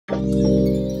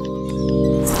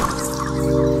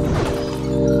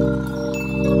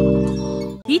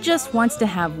just wants to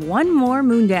have one more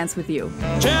moon dance with you.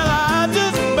 Can I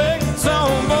just make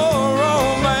some more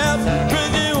romance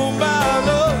with you, my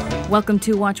love? Welcome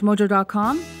to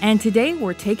WatchMojo.com, and today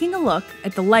we're taking a look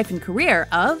at the life and career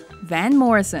of Van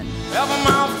Morrison. Every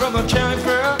mile from the county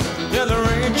fair, yeah, the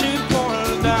rain keeps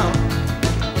pouring down.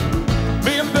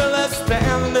 Me and Billy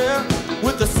standing there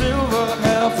with the silver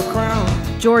half a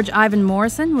crown. George Ivan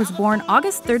Morrison was born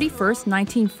August 31st,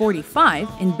 1945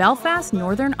 in Belfast,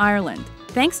 Northern Ireland.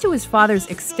 Thanks to his father's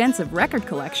extensive record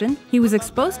collection, he was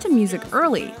exposed to music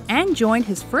early and joined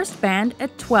his first band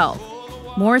at 12.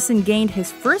 Morrison gained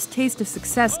his first taste of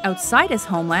success outside his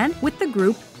homeland with the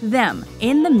group Them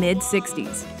in the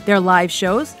mid-60s. Their live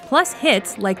shows, plus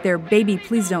hits like their Baby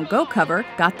Please Don't Go cover,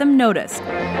 got them noticed.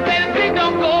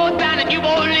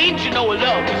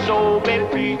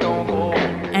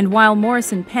 And while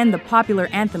Morrison penned the popular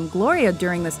anthem Gloria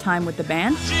during this time with the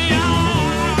band,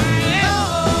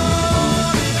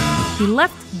 he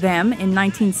left Them in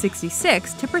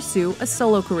 1966 to pursue a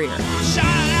solo career.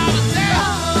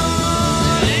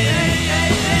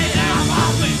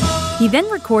 He then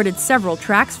recorded several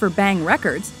tracks for Bang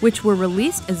Records, which were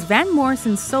released as Van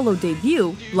Morrison's solo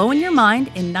debut, Blowin' Your Mind,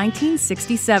 in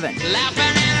 1967.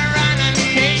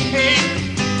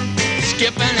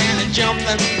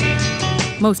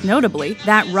 Most notably,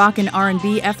 that rock and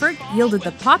R&B effort yielded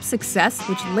the pop success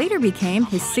which later became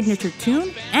his signature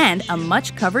tune and a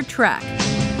much-covered track.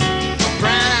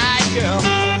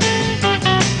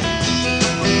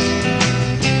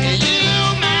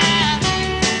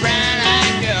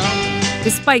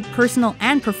 Despite personal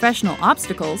and professional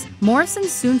obstacles, Morrison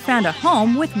soon found a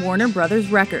home with Warner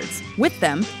Brothers Records. With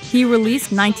them, he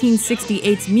released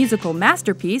 1968's musical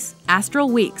masterpiece, Astral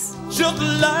Weeks.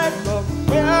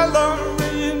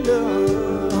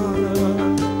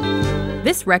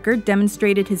 This record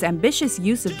demonstrated his ambitious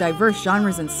use of diverse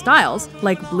genres and styles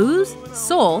like blues,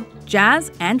 soul,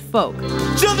 jazz, and folk.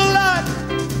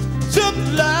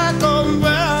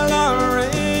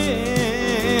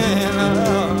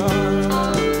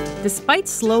 Despite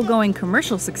slow-going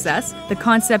commercial success, the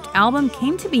concept album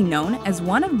came to be known as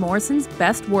one of Morrison's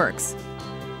best works.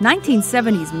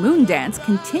 1970's Moon Dance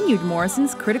continued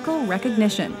Morrison's critical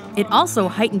recognition. It also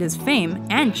heightened his fame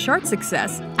and chart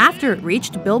success after it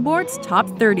reached Billboard's Top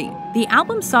 30. The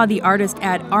album saw the artist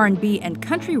add R&B and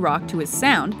country rock to his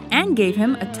sound and gave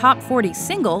him a Top 40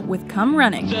 single with Come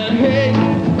Running. Hey,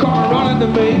 car running to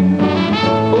me.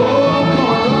 Oh,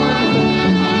 car running to me.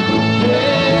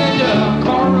 Yeah,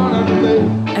 car running to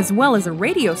me. As well as a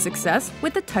radio success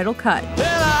with the title cut.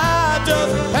 Well, I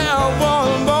just have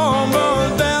one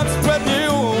more dance with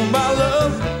you, my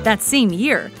love. That same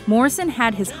year, Morrison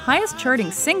had his highest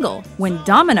charting single when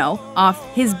Domino, off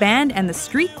His Band and the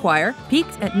Street Choir,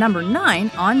 peaked at number 9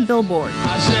 on Billboard.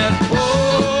 I said,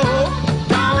 oh,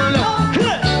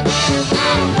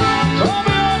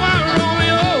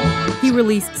 Romeo. He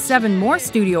released 7 more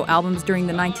studio albums during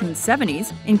the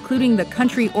 1970s, including the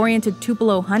country-oriented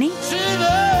Tupelo Honey,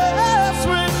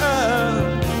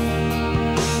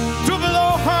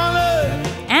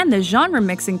 and the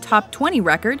genre-mixing top 20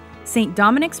 record, St.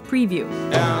 Dominic's Preview.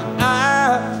 And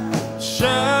I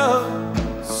shall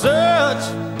search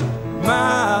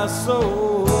my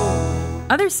soul.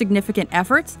 Other significant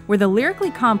efforts were the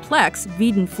lyrically complex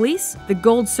Veed & Fleece, the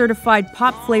gold-certified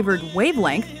pop-flavored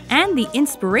Wavelength, and the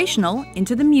inspirational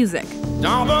Into the Music.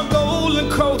 Down the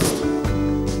Golden Coast,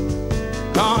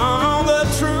 on the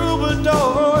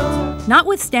troubadours.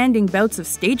 Notwithstanding bouts of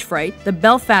stage fright, the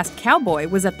Belfast cowboy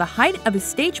was at the height of his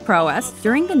stage prowess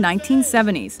during the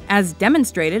 1970s, as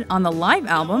demonstrated on the live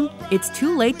album It's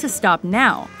Too Late to Stop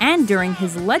Now, and during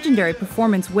his legendary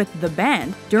performance with the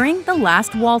band during the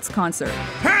Last Waltz concert.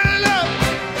 Hand it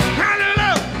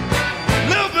up,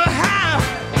 little bit high,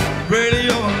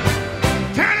 radio.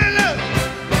 Hand it up,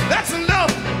 that's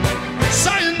enough,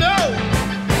 so you know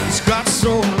it's got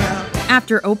soul now.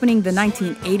 After opening the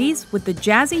 1980s with the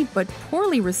jazzy but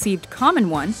poorly received Common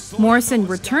One, Morrison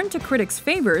returned to critics'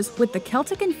 favors with the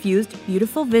Celtic-infused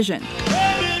Beautiful Vision.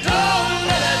 Baby, don't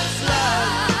let it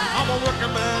slide. I'm a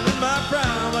working man in my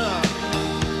prime,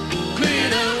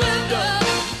 cleaning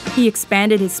windows. He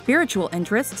expanded his spiritual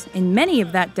interests in many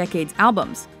of that decade's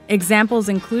albums. Examples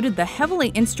included the heavily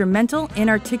instrumental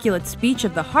Inarticulate Speech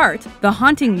of the Heart, the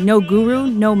haunting No Guru,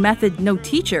 No Method, No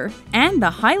Teacher, and the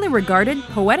highly regarded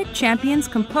Poetic Champions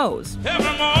Compose. Every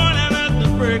morning at the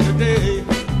break of day.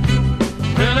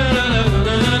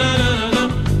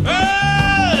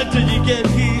 Till you get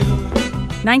healed.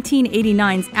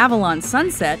 1989's Avalon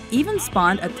Sunset even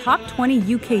spawned a top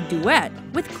 20 UK duet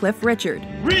with Cliff Richard.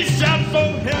 Reach out for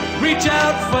him. Reach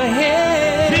out for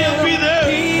him. He'll be there.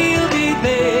 He'll be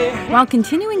there. While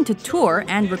continuing to tour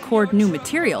and record new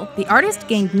material, the artist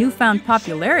gained newfound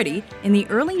popularity in the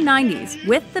early 90s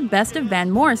with the Best of Van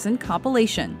Morrison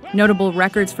compilation. Notable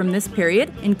records from this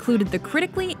period included the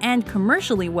critically and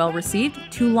commercially well-received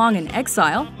Too Long in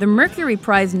Exile, the Mercury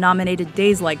Prize-nominated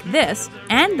Days Like This,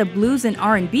 and the blues and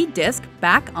R&B disc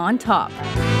Back on Top.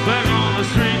 Back on the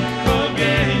street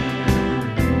again.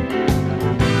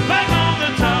 Back on the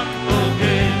top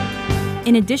again.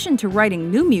 In addition to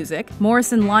writing new music,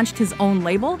 Morrison launched his own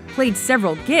label, played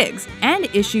several gigs, and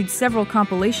issued several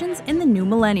compilations in the new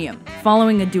millennium.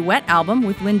 Following a duet album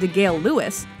with Linda Gale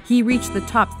Lewis, he reached the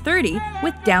top 30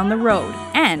 with Down the Road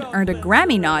and earned a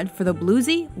Grammy nod for the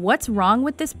bluesy What's Wrong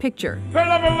with This Picture.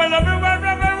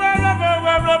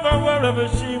 Wherever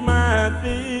she might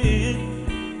be.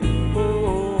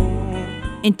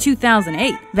 In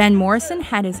 2008, Van Morrison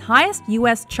had his highest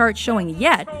U.S. chart showing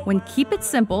yet when Keep It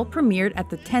Simple premiered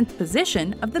at the 10th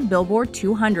position of the Billboard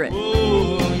 200.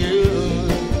 Oh, yeah.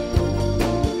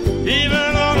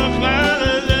 Even on a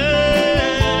cloudy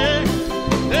day.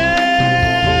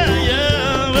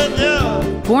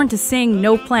 Yeah. Born to Sing,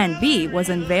 No Plan B was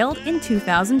unveiled in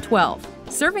 2012.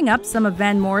 Serving up some of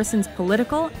Van Morrison's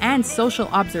political and social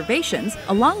observations,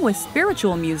 along with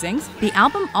spiritual musings, the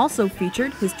album also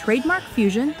featured his trademark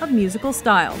fusion of musical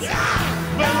styles.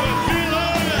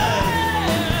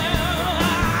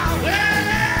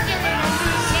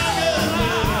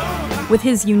 With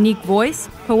his unique voice,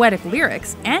 poetic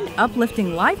lyrics, and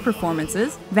uplifting live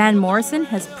performances, Van Morrison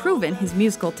has proven his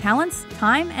musical talents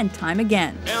time and time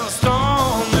again. And a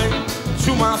storm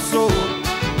to my soul.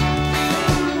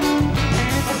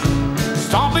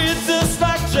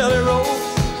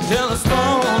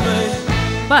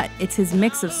 But it's his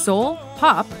mix of soul,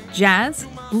 pop, jazz,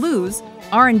 blues,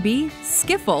 R&B,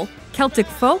 skiffle, Celtic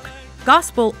folk,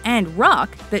 gospel, and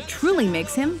rock that truly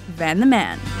makes him Van the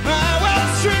Man.